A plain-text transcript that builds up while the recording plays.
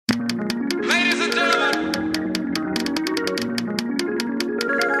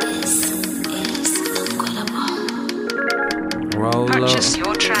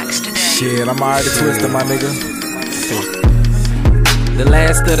I'm already twisted, my nigga. The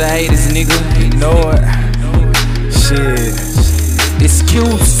last of the 80s, nigga. You know it. Shit.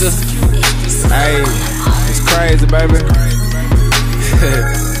 Excuse the. Hey, it's crazy, baby.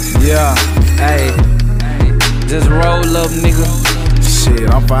 Yeah. Hey, just roll up, nigga. Shit,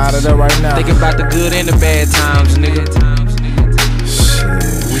 I'm fired up right now. Think about the good and the bad times, nigga.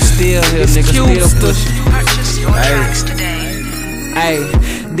 Shit. We still here, nigga. Still pushing. Purchase your tracks today. Hey,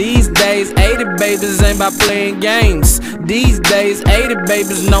 these days 80 babies ain't about playing games. These days 80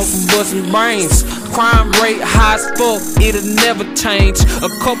 babies known for busting brains. Crime rate high as fuck, it'll never change. A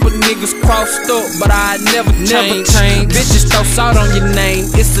couple niggas crossed up, but I never change. Bitches throw salt on your name,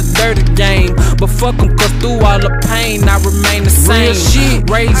 it's a dirty game. But fuck them, cause through all the pain, I remain the same. Shit.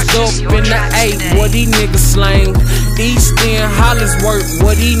 Raised up in the 8, what these niggas slang. East End, Hollisworth,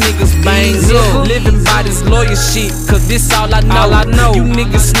 what these niggas bang. Living by this lawyer shit, cause this all I know. You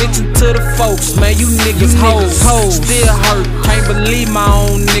niggas snitching to the folks, man, you niggas hoes. Still hurt, can't believe my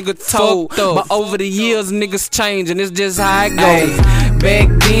own nigga told. But over the years, niggas changing, it's just how it goes. Back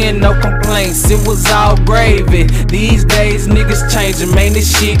then, no complaints, it was all gravy. These days, niggas changing, man, this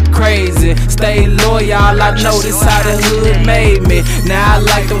shit crazy. Stay loyal, I know this how the hood made me. Now I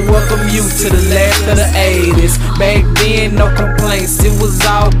like to welcome you to the last of the 80s. Back then, no complaints, it was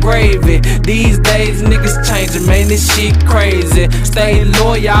all gravy. These days, niggas changing, man, this shit crazy. Stay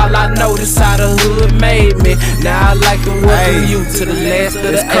loyal, I know this how the hood made me. Now I like to welcome you to the last of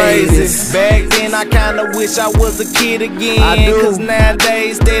the 80s. Back then, I kinda wish I was a kid again. I do. Cause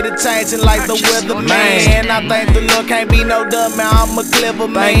nowadays, steady changing like the weather, man. I think the Lord can't be no dumb, man. I'm a clever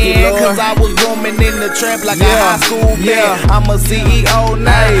man. Cause I was roaming in the trap like a high school man. I'm a CEO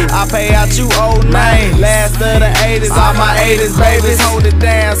now. I pay out you old name. Last of the 80s, all my 80s babies. Hold it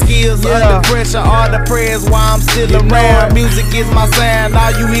down, skills under pressure. All the prayers while I'm still around. Music is my sound.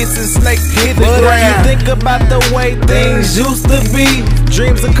 All you hits and snakes hit the ground. You think about the way things used to be.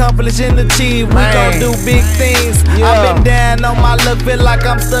 Dreams accomplished and achieved. We gon' do big things. I've been down on my luck, feel like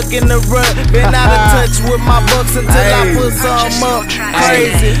I'm stuck in the rut. Been out of touch with my bucks until I put some up.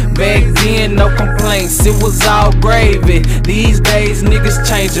 Crazy. Back then, no complaints, it was all gravy. These days, niggas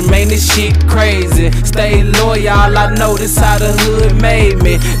changing, man, this shit crazy. Stay loyal, I know this how the hood made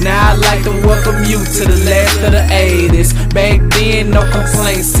me. Now I like to welcome you to the last of the 80s. Back then, no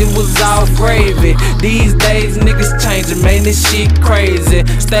complaints, it was all gravy. These days, niggas changing, man, this shit crazy.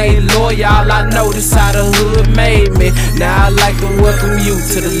 Stay loyal, I know this how the hood made me. Now I like to welcome you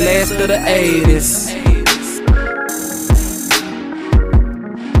to the last of the 80s.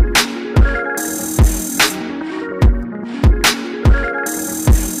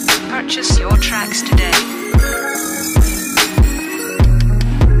 Purchase your tracks today.